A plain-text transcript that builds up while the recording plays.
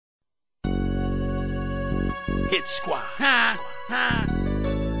Hit Squad.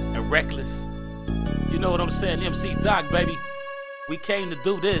 And Reckless. You know what I'm saying? MC Doc, baby. We came to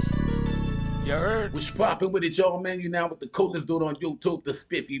do this. You heard? What's poppin' with it, y'all, man? You now with the coolest dude on YouTube, the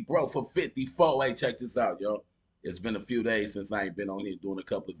Spiffy Bro for 54. Hey, check this out, y'all. It's been a few days since I ain't been on here doing a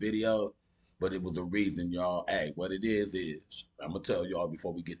couple of videos, but it was a reason, y'all. Hey, what it is, I'm gonna tell y'all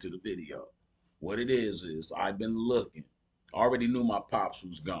before we get to the video. What it is I've been looking. I already knew my pops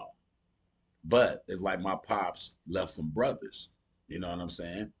was gone, but it's like my pops left some brothers. You know what I'm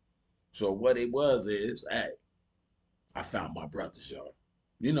saying? So what it was is, hey, I found my brothers, y'all.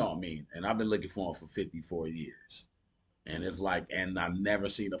 You know what I mean? And I've been looking for them for 54 years. And it's like, and I've never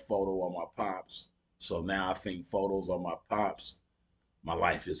seen a photo of my pops. So now I think photos of my pops, my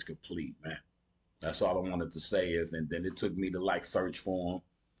life is complete, man. That's all I wanted to say is, and then it took me to like search for them.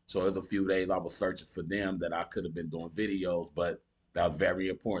 So there's a few days I was searching for them that I could have been doing videos, but that was very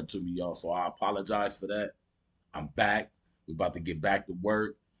important to me, y'all. So I apologize for that. I'm back. We're about to get back to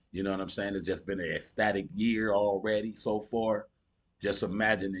work. You know what I'm saying? It's just been an ecstatic year already so far. Just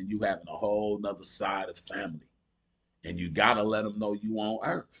imagining you having a whole nother side of family. And you gotta let them know you on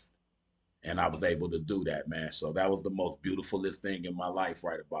earth. And I was able to do that, man. So that was the most beautifulest thing in my life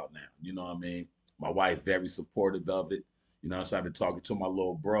right about now. You know what I mean? My wife, very supportive of it. You know what I'm saying? I've been talking to my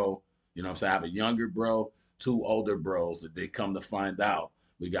little bro. You know what I'm saying? I have a younger bro, 2 older bros that they come to find out.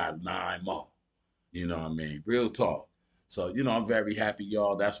 We got 9 more. You know what I mean? Real talk. So, you know, I'm very happy,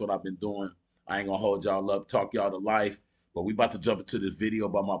 y'all. That's what I've been doing. I ain't gonna hold y'all up, talk y'all to life. But we about to jump into this video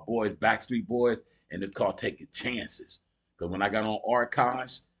by my boys, Backstreet Boys, and it's called Taking Chances. Because when I got on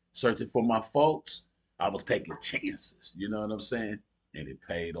archives, searching for my folks, I was taking chances. You know what I'm saying? And it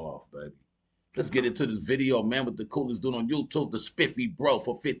paid off, baby. Let's get into this video, man, with the coolest dude on YouTube, the Spiffy Bro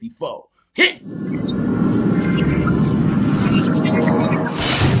for 54. Hit!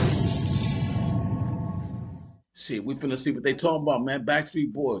 Shit, we finna see what they talking about, man.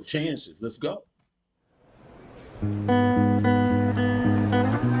 Backstreet Boys, chances. Let's go.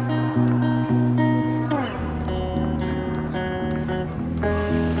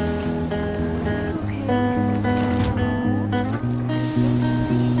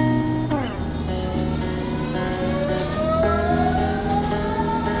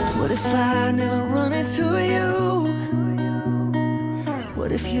 What if I never run into you?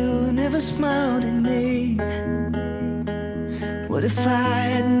 What if you never smiled at me? What if I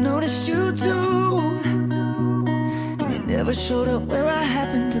hadn't noticed you too, and you never showed up where I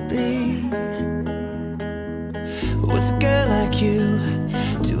happened to be? What's a girl like you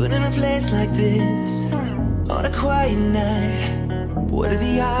doing in a place like this on a quiet night? What are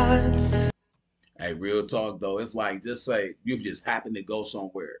the odds? Hey, real talk though, it's like, just say you just happen to go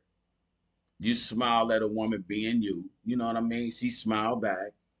somewhere. You smile at a woman being you, you know what I mean? She smiled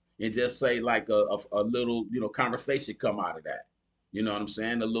back, and just say like a little, you know, conversation come out of that. You know what I'm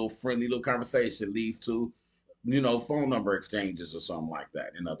saying? A little friendly little conversation leads to, you know, phone number exchanges or something like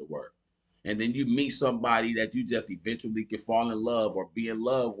that, in other words. And then you meet somebody that you just eventually can fall in love or be in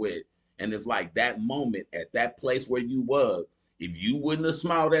love with. And it's like that moment at that place where you was, if you wouldn't have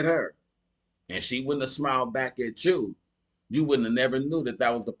smiled at her and she wouldn't have smiled back at you, you wouldn't have never knew that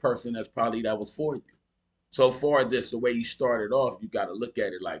that was the person that was for you. So far, this the way you started off, you got to look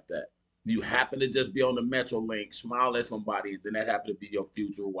at it like that. You happen to just be on the Metro Link, smile at somebody, and then that happened to be your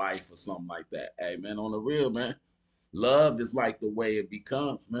future wife or something like that. Hey, man, on the real, man, love is like the way it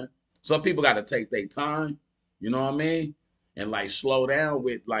becomes, man. Some people got to take their time, you know what I mean? And like slow down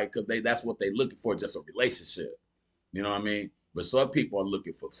with like, because that's what they looking for, just a relationship. You know what I mean? But some people are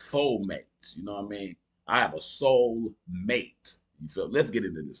looking for soulmates, you know what I mean? I have a soul mate. You feel? Let's get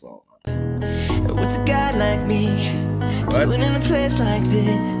into this song. What's a guy like me doing in a place like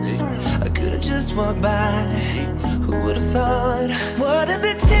this? I could've just walked by. Who would've thought? What are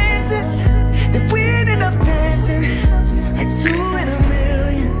the chances that we ended up dancing like 2 in a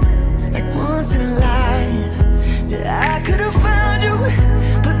million, like once in a life? That I could've found you,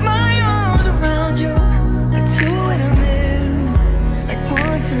 put my arms around you, like 2 in a million, like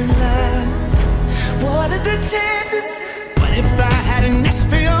once in a life. What are the chances? What if I hadn't asked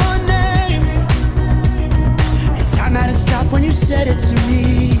for your name, and time hadn't stopped when you said it to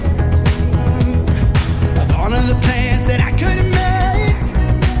me? Of all of the plans that I could have made,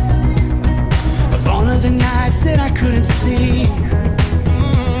 of all of the nights that I couldn't sleep,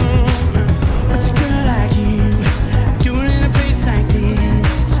 what's a girl like you doing in a place like this?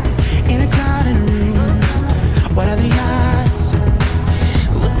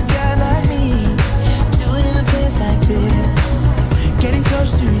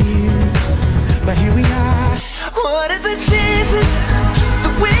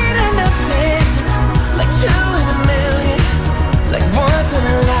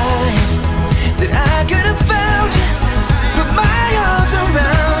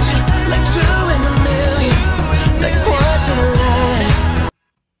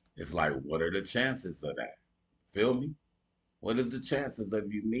 It's like, what are the chances of that? Feel me? What is the chances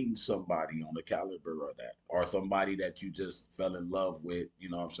of you meeting somebody on the caliber of that? Or somebody that you just fell in love with, you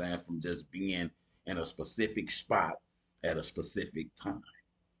know what I'm saying, from just being in a specific spot at a specific time.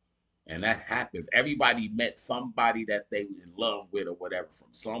 And that happens. Everybody met somebody that they were in love with or whatever from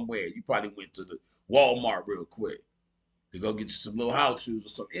somewhere. You probably went to the Walmart real quick to go get you some little house shoes or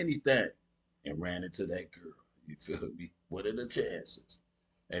some anything and ran into that girl. You feel me? What are the chances?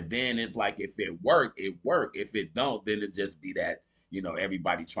 And then it's like, if it work, it work. If it don't, then it just be that, you know,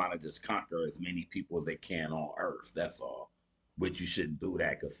 everybody trying to just conquer as many people as they can on earth. That's all. But you shouldn't do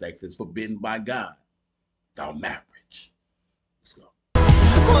that because sex is forbidden by God. Without marriage. Let's go.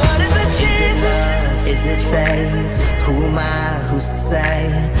 What are the chances? Is it fate? Who am I? Who's to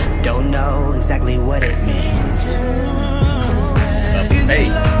say? Don't know exactly what it means. Is it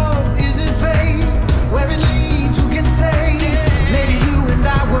love? Is it fate? Where it leads, who can say? Maybe you and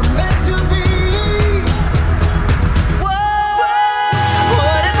I were meant to be. Whoa.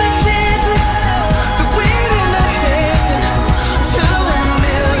 What are the chances that we're not dancing to a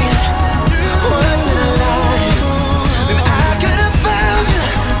million once in a life? And I could have found you,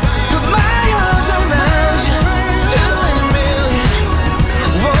 put my arms around you to a million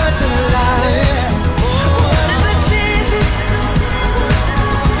once in a life. What are the chances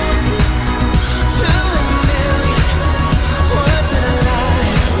to a million once in a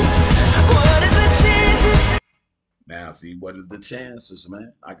life? What are the chances? Now, see, what is the chances,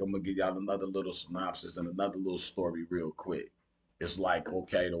 man? Like, I'm going to give y'all another little synopsis and another little story real quick. It's like,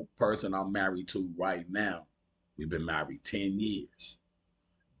 okay, the person I'm married to right now, we've been married 10 years.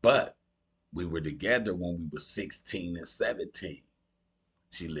 But we were together when we were 16 and 17.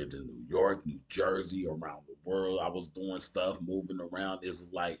 She lived in New York, New Jersey, around the world. I was doing stuff, moving around. It's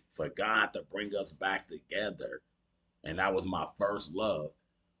like, for God to bring us back together, and that was my first love.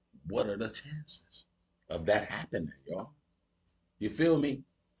 What are the chances of that happening, y'all? You feel me?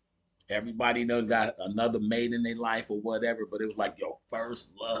 Everybody knows got another mate in their life or whatever, but it was like your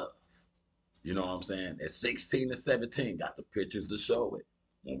first love. You know what I'm saying? At 16 and 17, got the pictures to show it.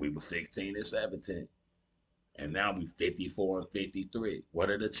 When we were 16 and 17. And now we 54 and 53. What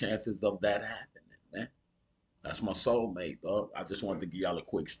are the chances of that happening, man? That's my soulmate, dog. I just wanted to give y'all a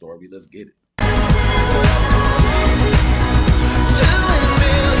quick story. Let's get it.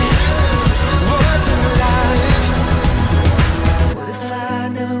 What if I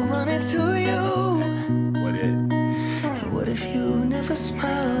never run into you? What is? And what if you never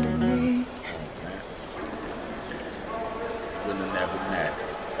smiled at me? Wouldn't have never met.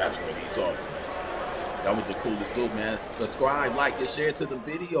 That's what he's talking about. That was the coolest dude, man. Subscribe, like, and share to the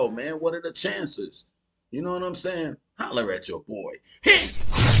video, man. What are the chances? You know what I'm saying? Holler at your boy. Hit!